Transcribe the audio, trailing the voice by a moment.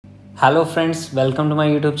Hello friends, welcome to my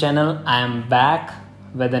YouTube channel. I am back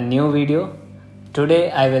with a new video. Today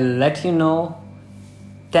I will let you know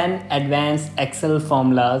 10 advanced Excel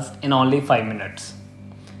formulas in only 5 minutes.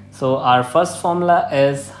 So our first formula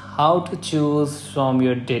is how to choose from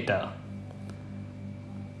your data.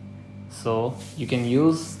 So you can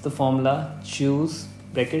use the formula choose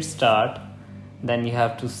bracket start, then you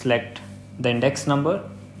have to select the index number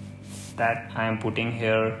that I am putting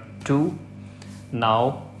here 2.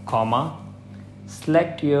 Now comma,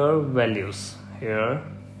 select your values here,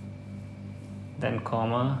 then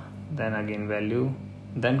comma, then again value,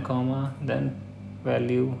 then comma, then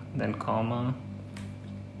value, then comma,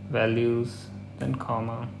 values, then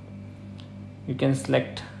comma. You can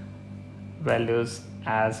select values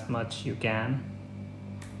as much you can.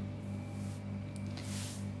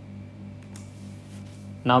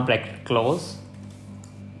 Now bracket close.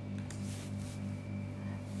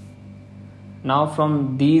 Now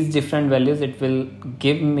from these different values it will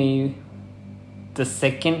give me the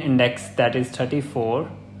second index, that is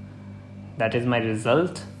 34. That is my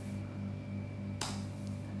result.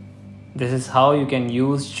 This is how you can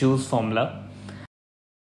use choose formula.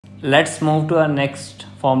 Let's move to our next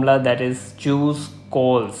formula, that is choose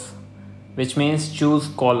calls, which means choose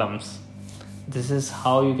columns. This is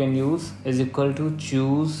how you can use is equal to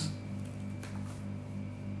choose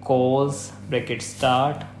calls bracket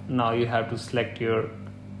start. Now you have to select your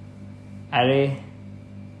array,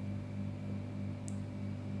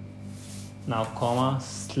 now comma,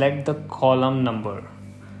 select the column number.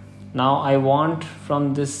 Now I want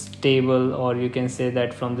from this table, or you can say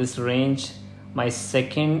that from this range, my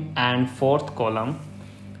second and fourth column.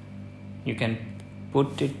 You can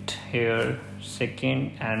put it here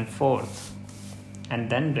second and fourth, and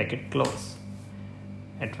then bracket close.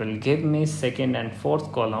 It will give me second and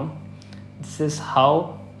fourth column. This is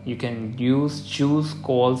how you can use choose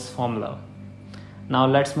calls formula. Now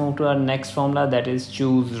let's move to our next formula, that is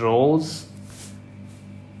choose rows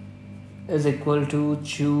is equal to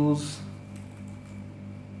choose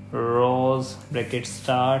rows bracket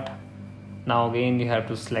start. Now again you have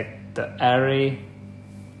to select the array,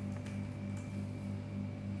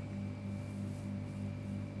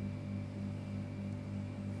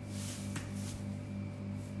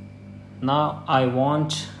 now I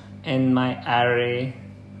want in my array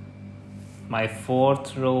my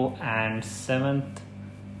fourth row and seventh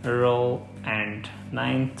row and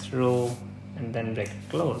ninth row, and then bracket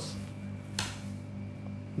close.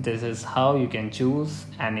 This is how you can choose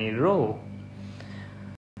any row.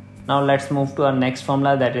 Now let's move to our next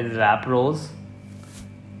formula, that is wrap rows.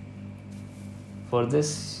 For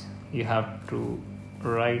this you have to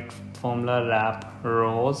write formula wrap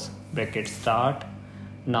rows bracket start.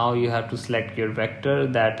 Now you have to select your vector,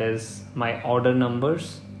 that is my order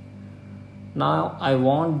numbers. Now I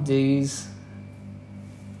want these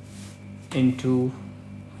into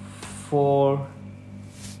 4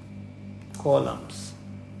 columns,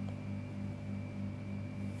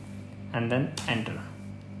 and then enter.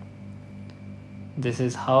 This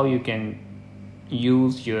is how you can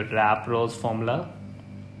use your wrap rows formula.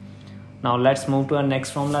 Now let's move to our next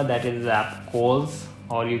formula, that is wrap calls,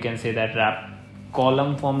 or you can say that wrap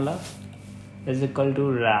column formula is equal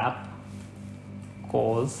to wrap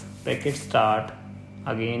calls bracket start.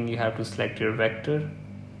 Again you have to select your vector.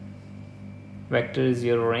 Vector is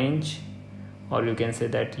your range, or you can say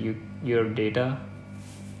that your data.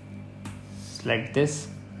 Select this.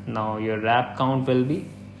 Now your wrap count will be,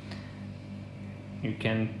 you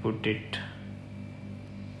can put it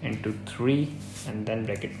into 3 and then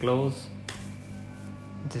bracket close.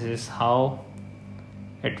 This is how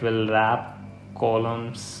it will wrap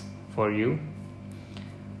columns for you.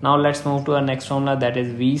 Now let's move to our next formula, that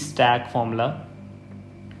is Vstack formula.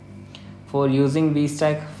 For using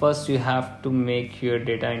Vstack, first you have to make your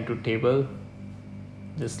data into table.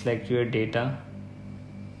 Just select your data,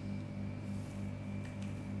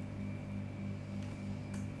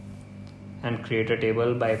 and create a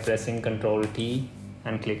table by pressing Ctrl T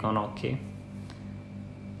and click on OK.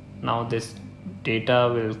 Now this data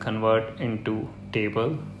will convert into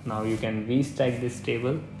table. Now you can Vstack this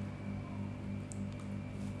table.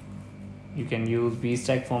 You can use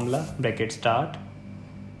Vstack formula bracket start.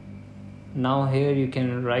 Now here you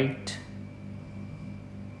can write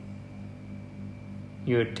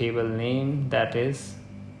your table name, that is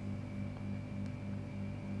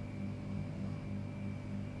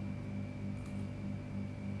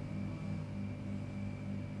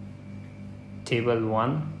table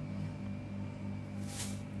 1.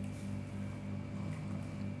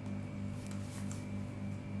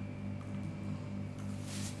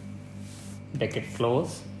 Bracket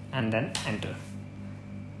close and then enter.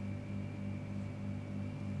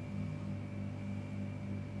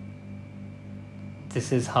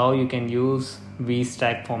 This is how you can use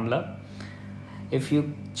Vstack formula. If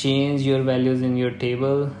you change your values in your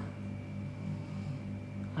table,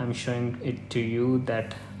 I'm showing it to you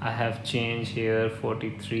that I have changed here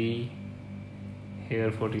 43,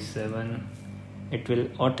 here 47. It will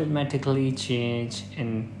automatically change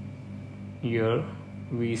in your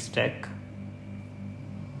Vstack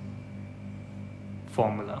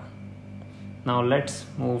formula. Now let's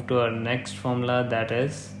move to our next formula, that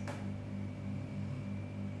is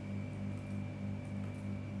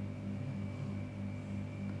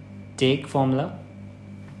take formula.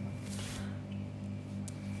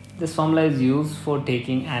 This formula is used for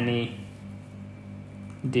taking any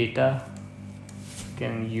data. You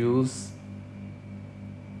can use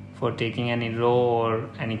for taking any row or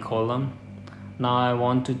any column. Now I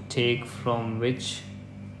want to take from which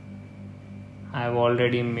I have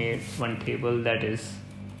already made one table, that is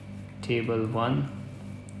table 1.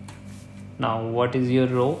 Now what is your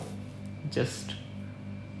row? Just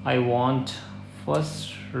I want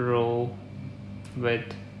first row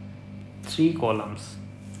with 3 columns.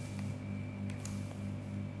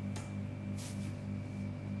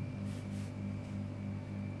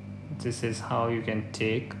 This is how you can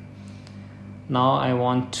take. Now I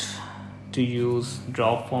want to use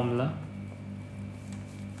drop formula.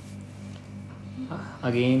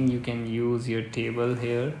 Again, you can use your table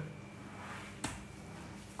here,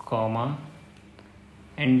 comma,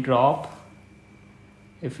 and drop.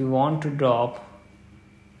 If you want to drop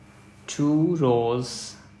 2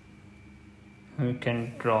 rows, you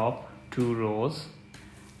can drop 2 rows,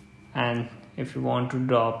 and if you want to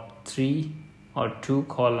drop 3 or 2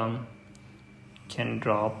 column, can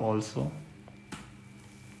drop also,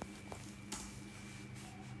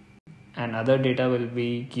 and other data will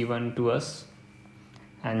be given to us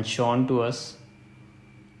and shown to us.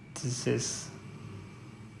 This is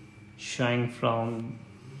showing from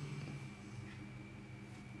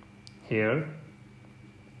here.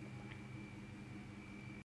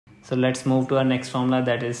 So let's move to our next formula,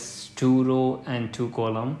 that is 2 row and 2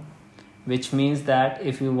 column, which means that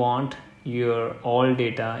if you want your all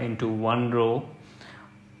data into 1 row,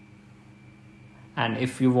 and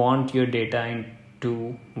if you want your data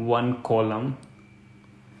into 1 column,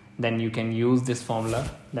 then you can use this formula,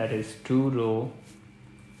 that is 2 row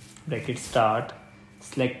bracket start,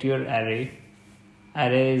 select your array.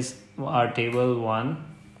 Array is our table 1.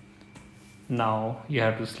 Now you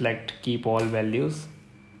have to select keep all values.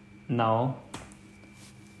 Now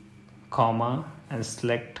comma and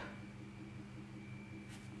select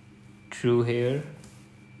true here.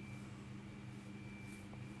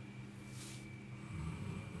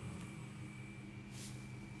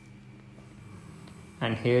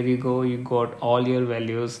 And here you go, you got all your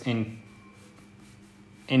values in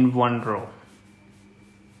 1 row.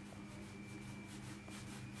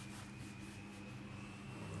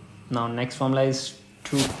 Now next formula is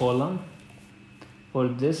 2 column. For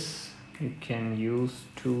this you can use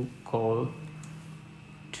 2 col.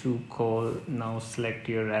 Now select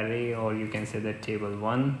your array, or you can say that table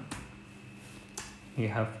 1. You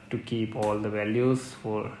have to keep all the values.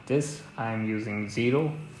 For this I am using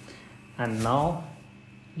 0, and now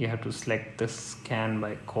you have to select the scan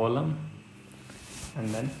by column and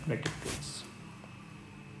then bracket close.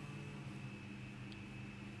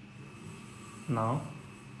 Now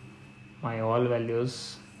my all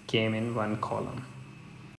values came in 1 column.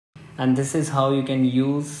 And this is how you can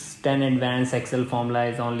use 10 advanced Excel formula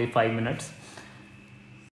in only 5 minutes.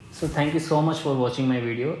 So thank you so much for watching my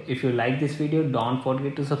video. If you like this video, don't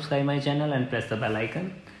forget to subscribe my channel and press the bell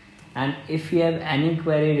icon. And if you have any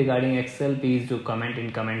query regarding Excel, please do comment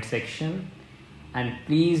in comment section. And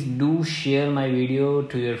please do share my video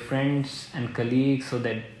to your friends and colleagues so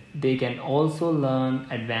that they can also learn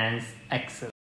advanced Excel.